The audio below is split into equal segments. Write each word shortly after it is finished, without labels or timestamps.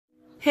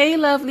Hey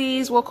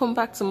lovelies, welcome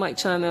back to my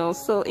channel.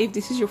 So if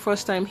this is your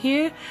first time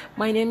here,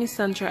 my name is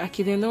Sandra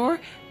Akidenor.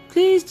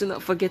 Please do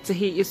not forget to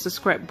hit your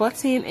subscribe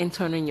button and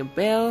turn on your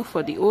bell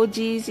for the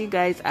OGs. You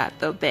guys are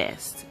the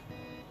best.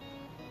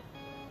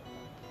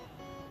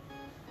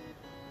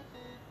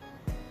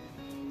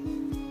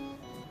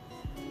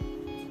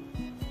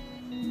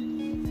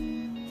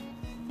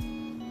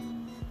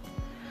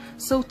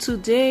 So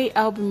today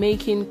I'll be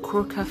making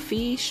croaker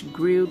fish,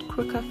 grilled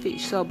croaker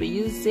fish. So I'll be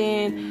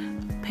using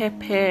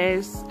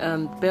peppers,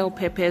 bell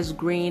peppers,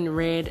 green,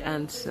 red,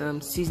 and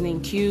some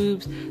seasoning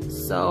cubes,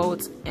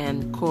 salt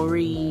and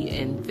curry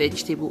and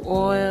vegetable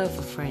oil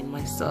for frying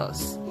my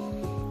sauce.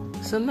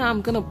 So now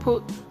I'm gonna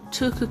put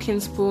 2 cooking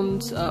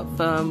spoons of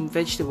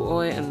vegetable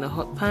oil in the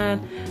hot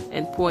pan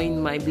and pour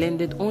in my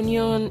blended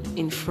onion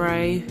and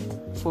fry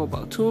for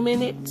about 2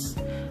 minutes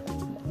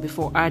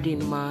before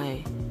adding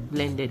my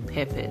blended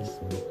peppers.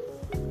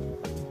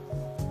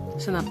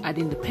 So now I'm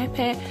adding the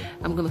pepper.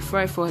 I'm gonna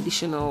fry for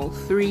additional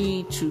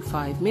 3 to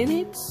 5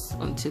 minutes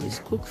until it's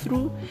cooked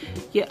through.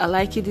 Yeah, I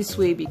like it this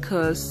way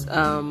because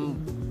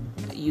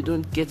you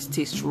don't get to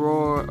taste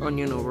raw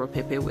onion or raw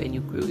pepper when you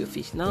grill your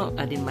fish. Now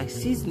adding my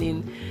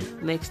seasoning.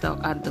 Next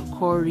I'll add the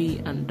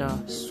curry and the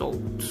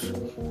salt.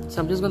 So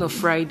I'm just gonna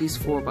fry this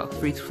for about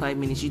 3 to 5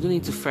 minutes. You don't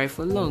need to fry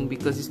for long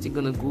because it's still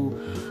gonna go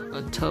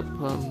on top,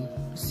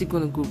 still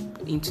gonna go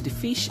into the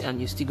fish and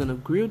you're still gonna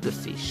grill the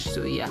fish.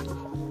 So yeah,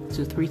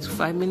 so 3 to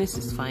 5 minutes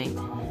is fine.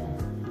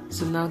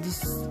 So now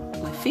this is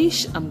my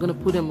fish. I'm gonna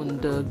put them on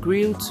the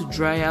grill to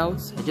dry out.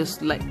 I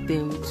just like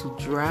them to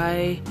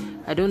dry.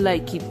 I don't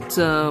like it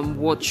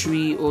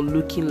watery or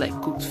looking like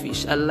cooked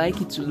fish. I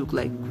like it to look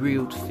like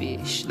grilled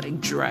fish,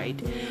 like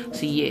dried.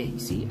 So yeah, you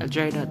see, I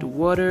dried out the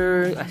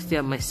water. I still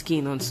have my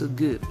skin on, so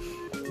good.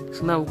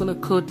 So now we're gonna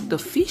coat the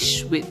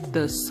fish with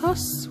the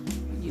sauce.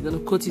 You're gonna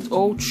coat it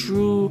all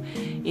through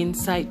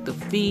inside the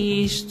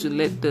fish to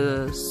let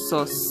the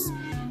sauce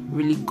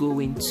really go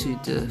into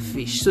the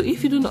fish. So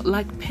if you do not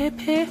like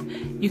pepper,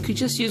 you could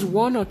just use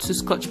 1 or 2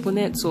 scotch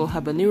bonnets or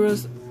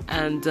habaneros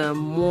and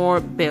more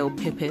bell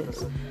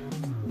peppers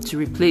to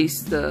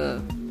replace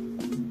the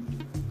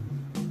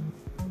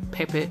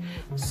pepper.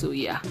 So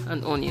yeah,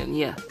 an onion.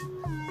 Yeah,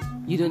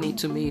 you don't need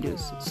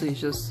tomatoes, so it's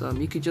just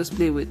you could just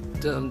play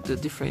with the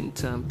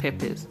different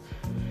peppers.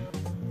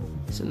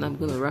 So now I'm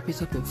gonna wrap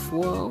it up in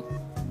foil.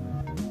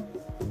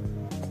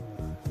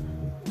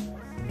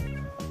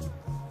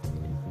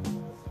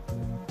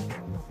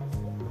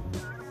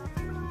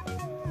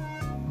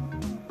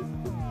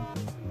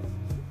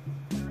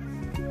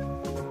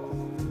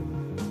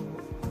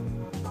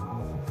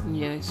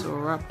 Yeah, it's all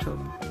wrapped up.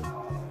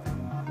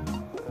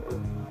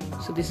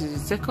 So this is the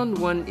second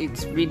one.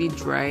 It's really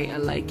dry. I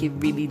like it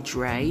really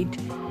dried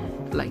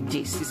like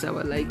this. This is how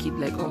I like it,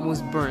 like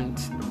almost burnt.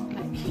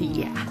 Like,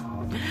 yeah,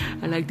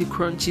 I like the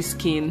crunchy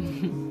skin.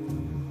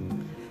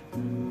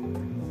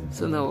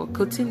 So now we're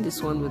coating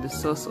this one with the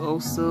sauce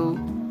also.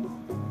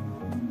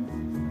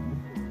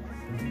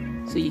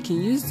 So you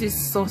can use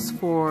this sauce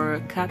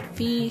for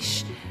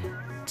catfish,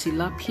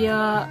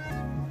 tilapia,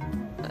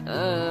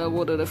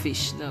 what other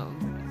fish now?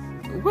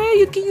 Well,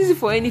 you can use it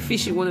for any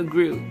fish you want to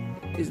grill.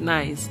 It's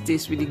nice,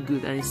 tastes really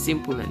good, and it's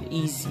simple and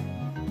easy.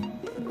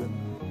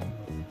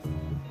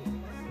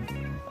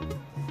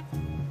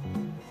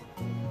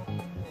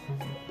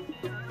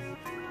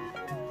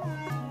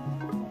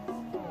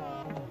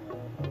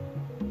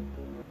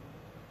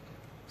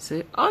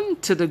 So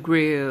onto the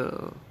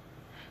grill.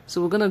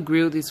 So we're gonna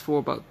grill this for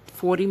about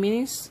 40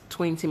 minutes,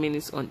 20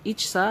 minutes on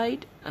each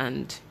side,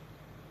 and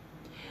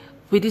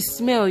with the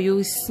smell, you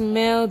will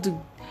smell the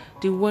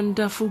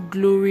wonderful,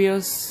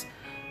 glorious,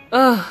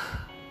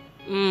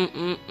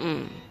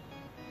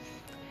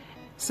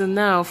 So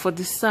now for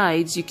the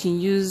sides, you can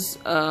use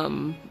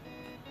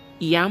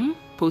yam,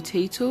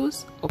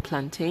 potatoes, or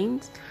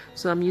plantains.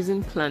 So I'm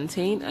using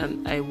plantain,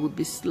 and I will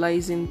be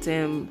slicing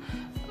them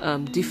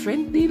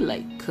differently,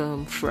 like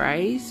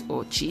fries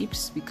or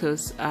chips,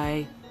 because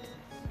I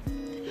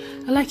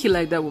like it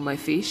like that with my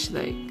fish.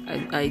 Like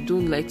I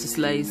don't like to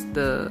slice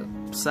the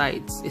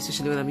sides,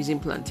 especially when I'm using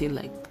plantain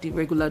like the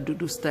regular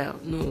dodo style.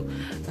 No,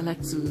 I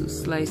like to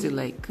slice it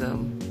like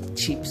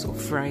chips or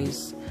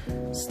fries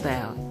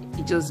style.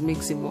 It just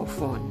makes it more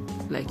fun.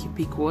 Like you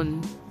pick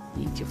one,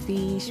 eat your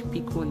fish, you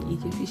pick one,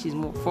 eat your fish. Is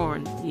more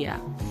fun. Yeah.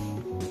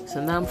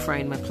 So now I'm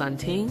frying my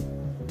plantain.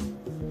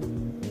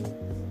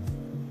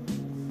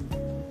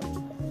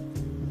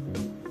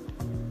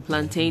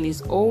 Plantain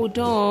is all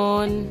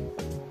done,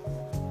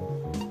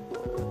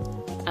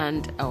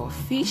 and our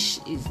fish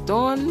is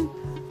done.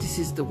 This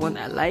is the one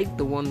I like,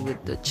 the one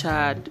with the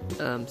charred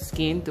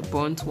skin, the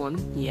burnt one.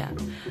 Yeah,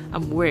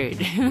 I'm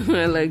weird.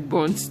 I like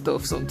burnt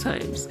stuff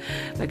sometimes.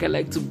 Like I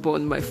like to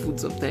burn my food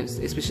sometimes,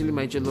 especially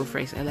my jollof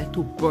rice. I like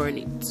to burn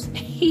it.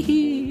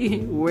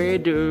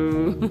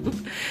 Weirdo.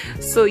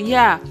 So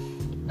yeah,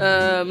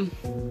 the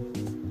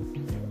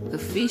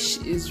fish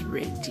is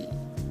ready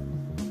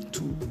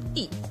to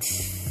eat.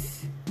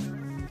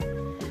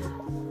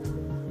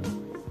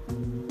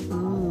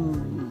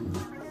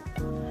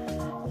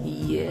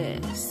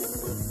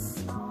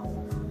 Yes.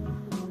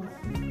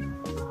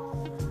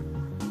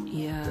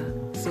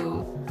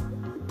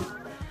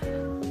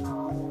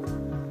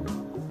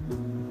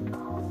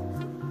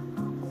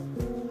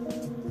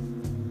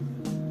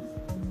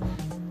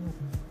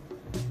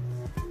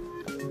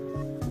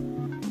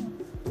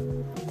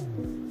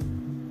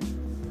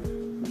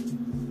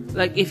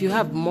 Like if you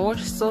have more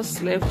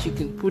sauce left, you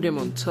can put them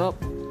on top.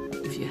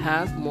 If you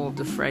have more of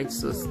the fried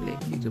sauce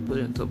left, you can put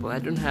it on top. But I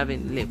don't have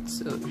any left,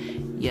 so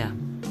yeah.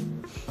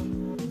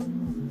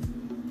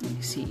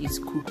 You see, it's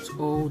cooked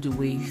all the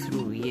way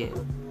through. Yeah,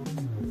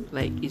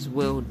 like it's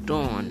well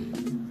done.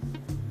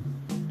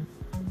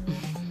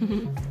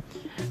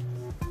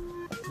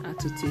 I had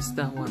to taste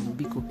that one,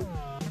 Biko.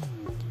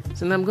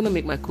 So now I'm gonna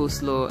make my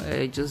coleslaw.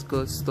 I just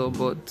got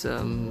store-bought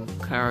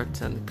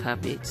carrot and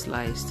cabbage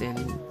sliced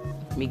and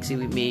mix it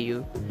with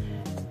mayo.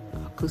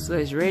 Our coleslaw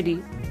is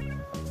ready.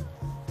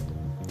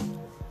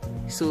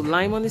 So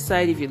lime on the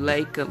side if you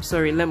like.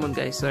 Sorry, lemon,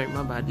 guys. Sorry,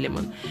 my bad,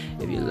 lemon.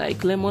 If you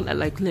like lemon, I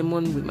like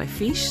lemon with my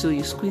fish. So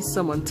you squeeze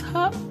some on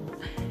top,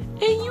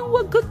 and you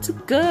are good to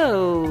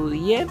go.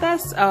 Yeah,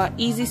 that's our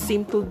easy,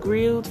 simple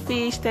grilled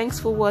fish. Thanks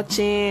for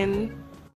watching.